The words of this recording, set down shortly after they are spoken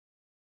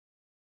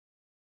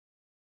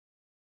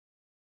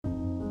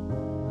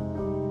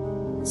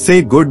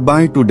Say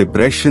goodbye to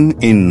depression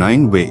in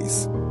 9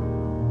 ways.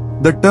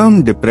 The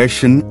term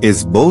depression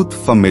is both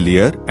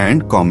familiar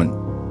and common.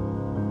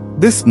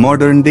 This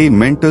modern-day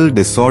mental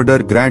disorder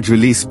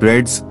gradually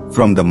spreads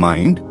from the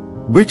mind,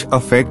 which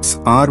affects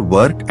our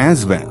work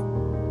as well.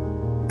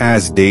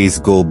 As days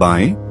go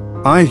by,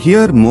 I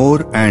hear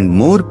more and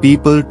more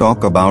people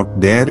talk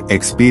about their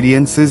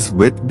experiences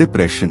with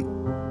depression.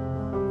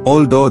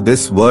 Although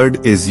this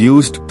word is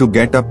used to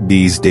get up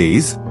these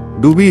days,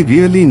 do we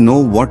really know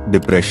what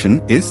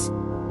depression is?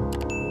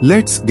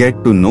 Let's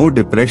get to know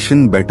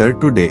depression better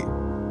today.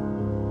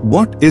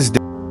 What is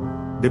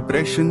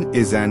depression?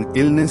 Is an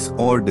illness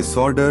or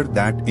disorder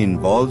that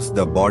involves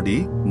the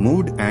body,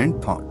 mood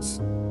and thoughts.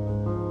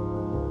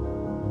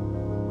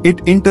 It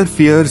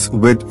interferes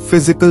with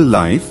physical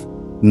life,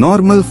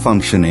 normal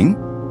functioning,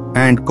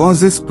 and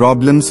causes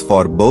problems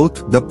for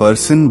both the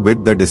person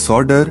with the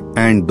disorder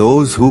and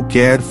those who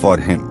care for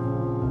him.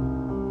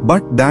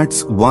 But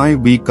that's why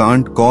we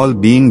can't call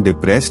being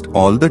depressed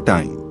all the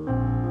time.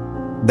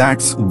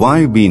 That's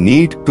why we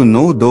need to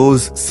know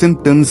those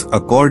symptoms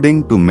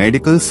according to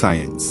medical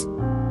science.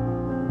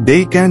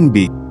 They can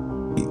be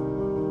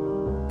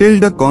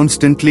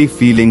constantly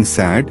feeling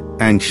sad,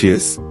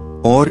 anxious,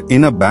 or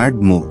in a bad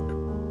mood.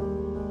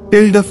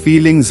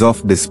 Feelings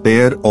of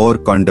despair or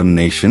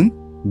condemnation,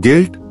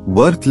 guilt,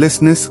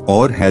 worthlessness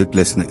or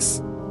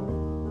helplessness.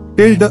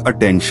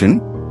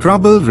 Attention,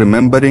 trouble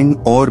remembering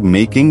or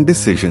making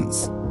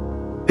decisions.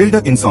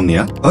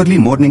 Insomnia, early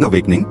morning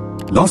awakening,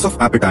 loss of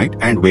appetite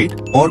and weight,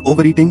 or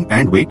overeating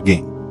and weight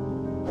gain.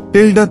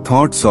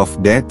 Thoughts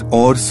of death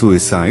or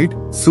suicide,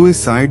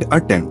 suicide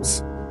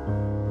attempts.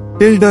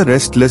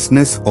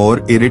 Restlessness or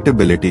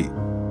irritability.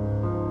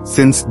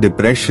 Since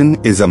depression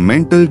is a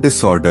mental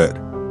disorder,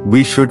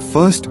 we should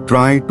first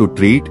try to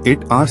treat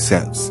it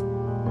ourselves.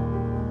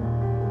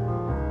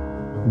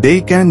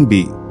 They can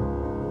be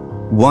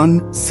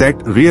 1.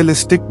 Set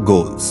realistic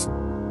goals.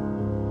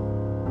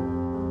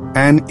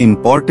 An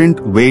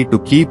important way to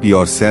keep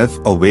yourself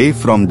away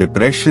from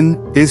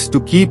depression is to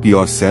keep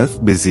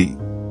yourself busy.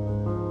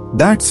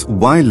 That's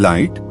why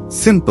light,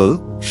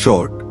 simple,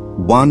 short,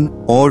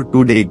 1 or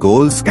 2 day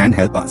goals can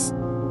help us,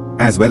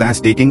 as well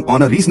as taking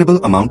on a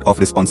reasonable amount of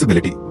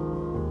responsibility.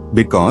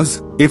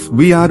 Because if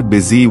we are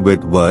busy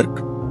with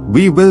work,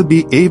 we will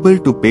be able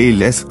to pay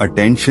less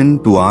attention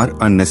to our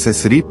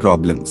unnecessary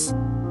problems.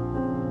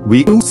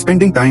 We do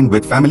spending time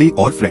with family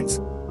or friends.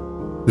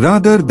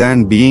 Rather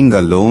than being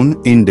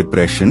alone in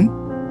depression,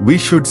 we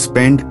should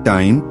spend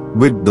time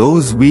with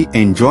those we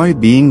enjoy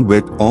being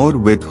with or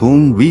with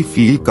whom we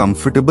feel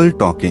comfortable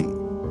talking.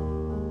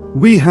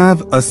 We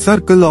have a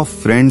circle of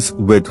friends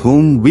with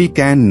whom we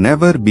can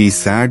never be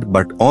sad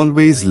but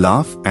always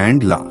laugh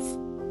and laugh.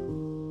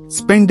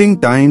 Spending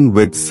time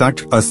with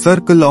such a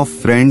circle of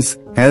friends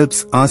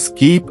helps us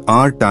keep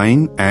our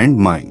time and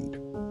mind.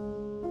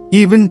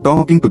 Even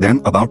talking to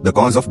them about the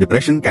cause of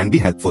depression can be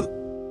helpful.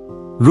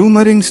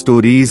 Rumoring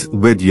stories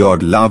with your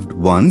loved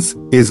ones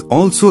is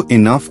also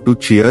enough to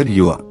cheer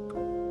you up.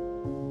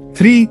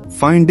 3.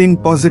 Finding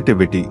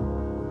positivity.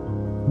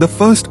 The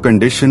first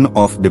condition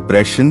of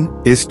depression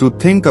is to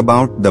think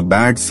about the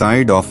bad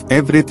side of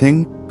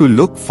everything, to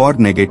look for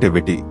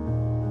negativity.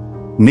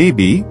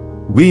 Maybe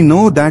we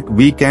know that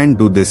we can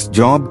do this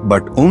job,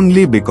 but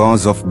only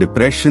because of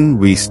depression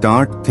we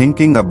start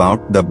thinking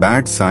about the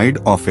bad side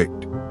of it.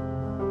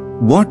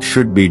 What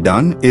should be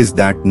done is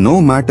that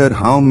no matter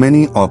how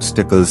many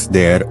obstacles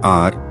there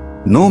are,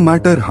 no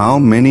matter how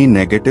many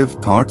negative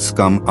thoughts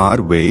come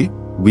our way,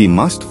 we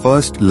must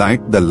first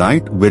light the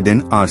light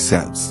within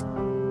ourselves.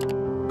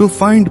 To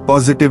find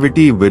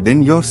positivity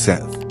within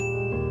yourself.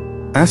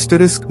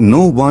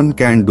 No one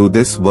can do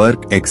this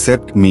work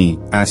except me.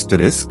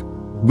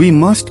 We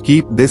must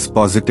keep this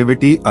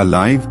positivity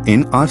alive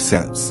in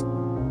ourselves.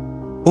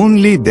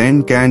 Only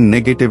then can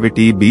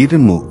negativity be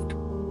removed.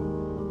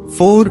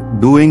 4.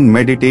 Doing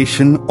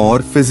meditation or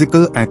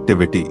physical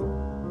activity.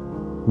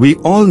 We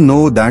all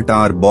know that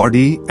our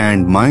body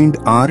and mind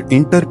are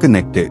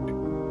interconnected.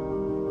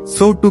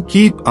 So to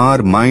keep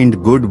our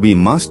mind good, we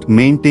must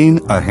maintain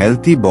a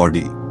healthy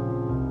body.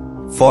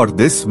 For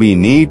this we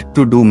need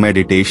to do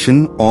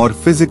meditation or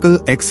physical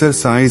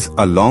exercise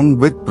along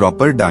with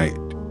proper diet.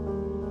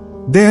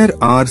 There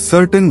are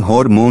certain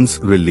hormones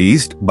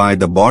released by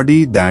the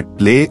body that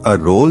play a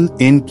role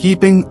in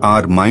keeping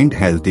our mind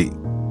healthy.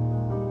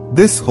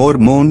 This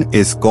hormone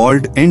is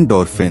called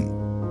endorphin.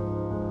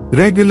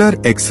 Regular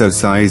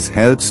exercise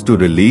helps to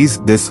release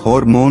this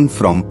hormone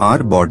from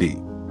our body,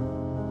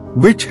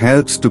 which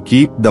helps to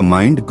keep the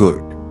mind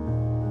good.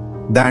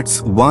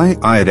 That's why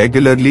I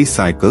regularly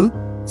cycle,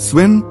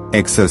 swim,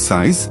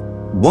 exercise,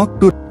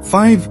 walk to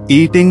 5.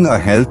 Eating a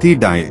healthy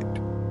diet.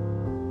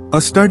 A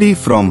study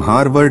from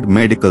Harvard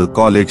Medical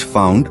College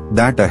found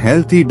that a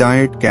healthy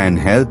diet can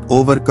help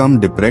overcome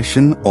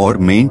depression or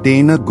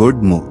maintain a good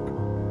mood.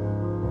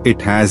 It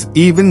has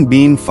even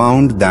been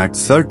found that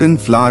certain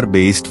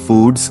flour-based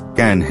foods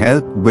can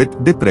help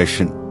with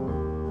depression.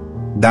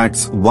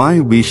 That's why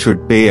we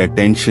should pay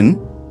attention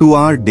to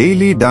our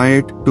daily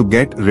diet to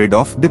get rid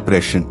of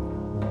depression.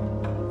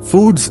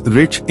 Foods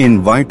rich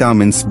in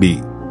vitamins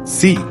B,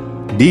 C,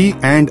 D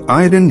and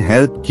iron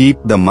help keep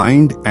the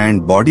mind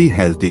and body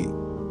healthy.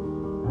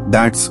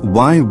 That's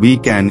why we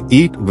can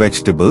eat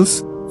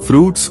vegetables,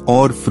 fruits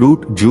or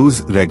fruit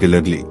juice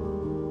regularly.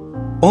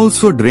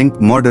 Also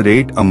drink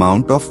moderate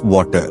amount of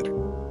water.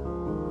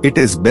 It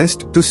is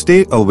best to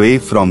stay away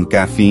from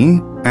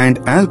caffeine and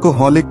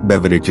alcoholic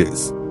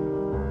beverages.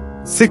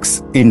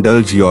 6.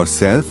 Indulge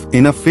yourself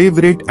in a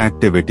favorite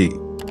activity.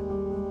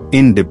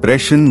 In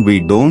depression,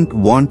 we don't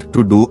want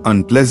to do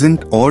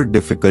unpleasant or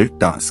difficult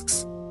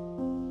tasks.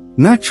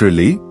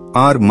 Naturally,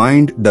 our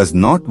mind does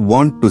not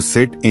want to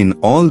sit in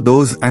all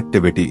those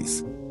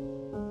activities.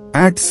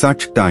 At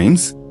such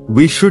times,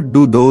 we should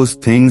do those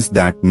things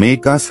that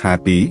make us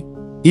happy,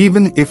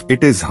 even if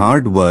it is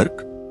hard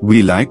work,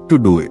 we like to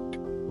do it.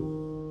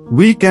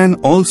 We can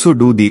also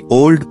do the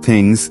old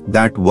things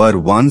that were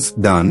once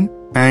done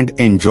and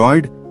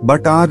enjoyed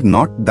but are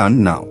not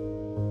done now.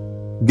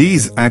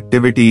 These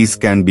activities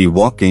can be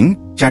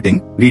walking,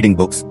 chatting, reading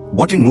books,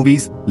 watching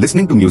movies,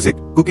 listening to music,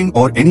 cooking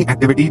or any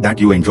activity that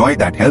you enjoy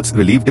that helps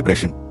relieve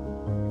depression.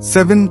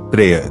 7.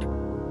 Prayer.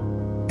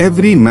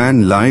 Every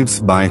man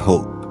lives by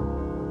hope.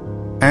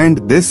 And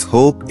this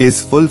hope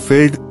is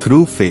fulfilled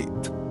through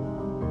faith.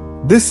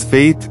 This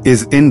faith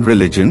is in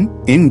religion,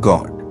 in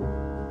God.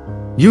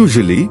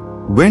 Usually,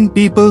 when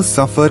people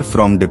suffer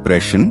from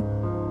depression,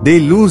 they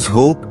lose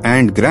hope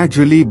and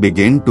gradually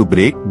begin to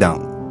break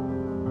down.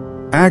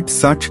 At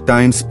such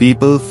times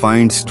people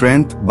find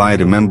strength by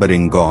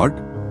remembering God,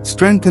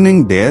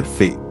 strengthening their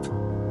faith.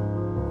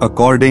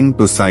 According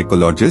to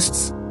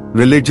psychologists,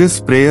 religious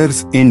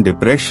prayers in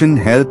depression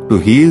help to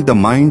heal the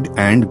mind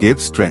and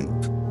give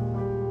strength.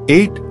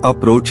 8.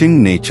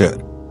 Approaching nature.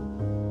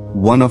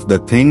 One of the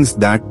things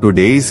that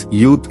today's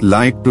youth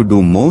like to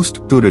do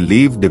most to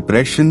relieve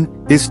depression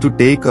is to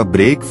take a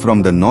break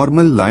from the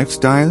normal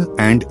lifestyle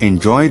and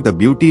enjoy the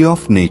beauty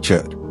of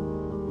nature.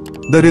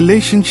 The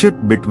relationship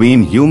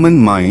between human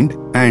mind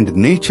and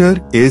nature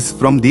is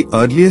from the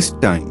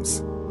earliest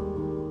times.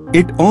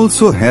 It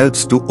also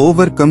helps to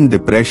overcome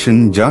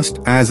depression just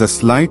as a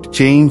slight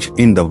change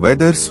in the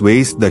weather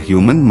sways the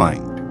human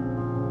mind.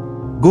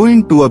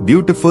 Going to a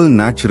beautiful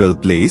natural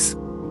place,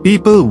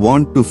 people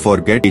want to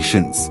forget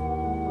patience.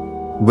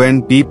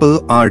 When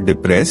people are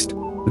depressed,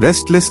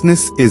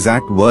 restlessness is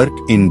at work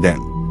in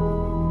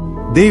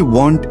them. They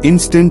want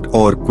instant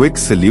or quick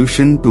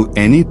solution to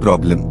any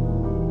problem.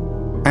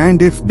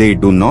 And if they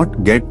do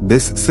not get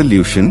this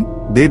solution,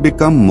 they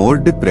become more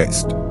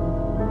depressed.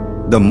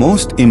 The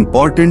most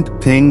important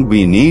thing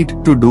we need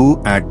to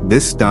do at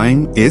this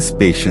time is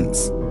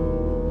patience.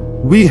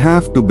 We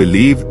have to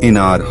believe in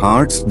our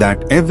hearts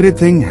that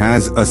everything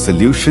has a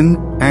solution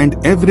and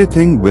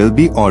everything will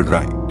be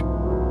alright.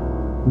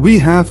 We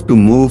have to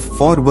move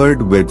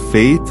forward with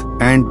faith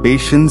and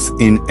patience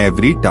in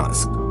every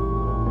task.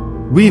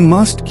 We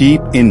must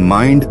keep in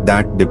mind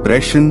that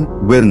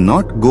depression will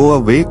not go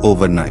away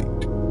overnight.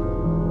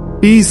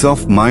 Peace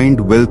of mind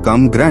will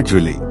come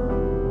gradually.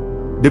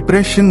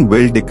 Depression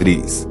will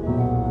decrease.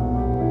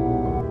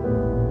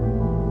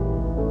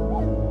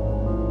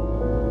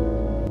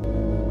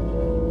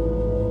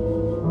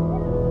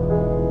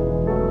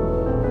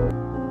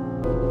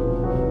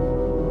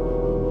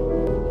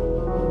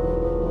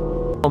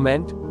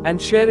 Comment and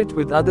share it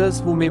with others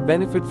who may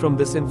benefit from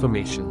this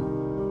information.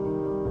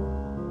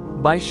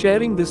 By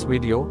sharing this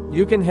video,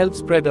 you can help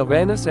spread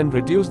awareness and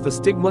reduce the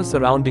stigma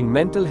surrounding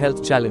mental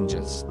health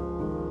challenges.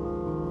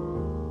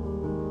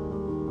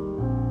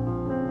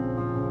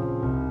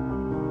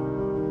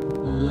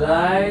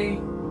 Like,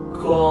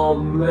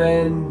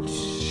 comment,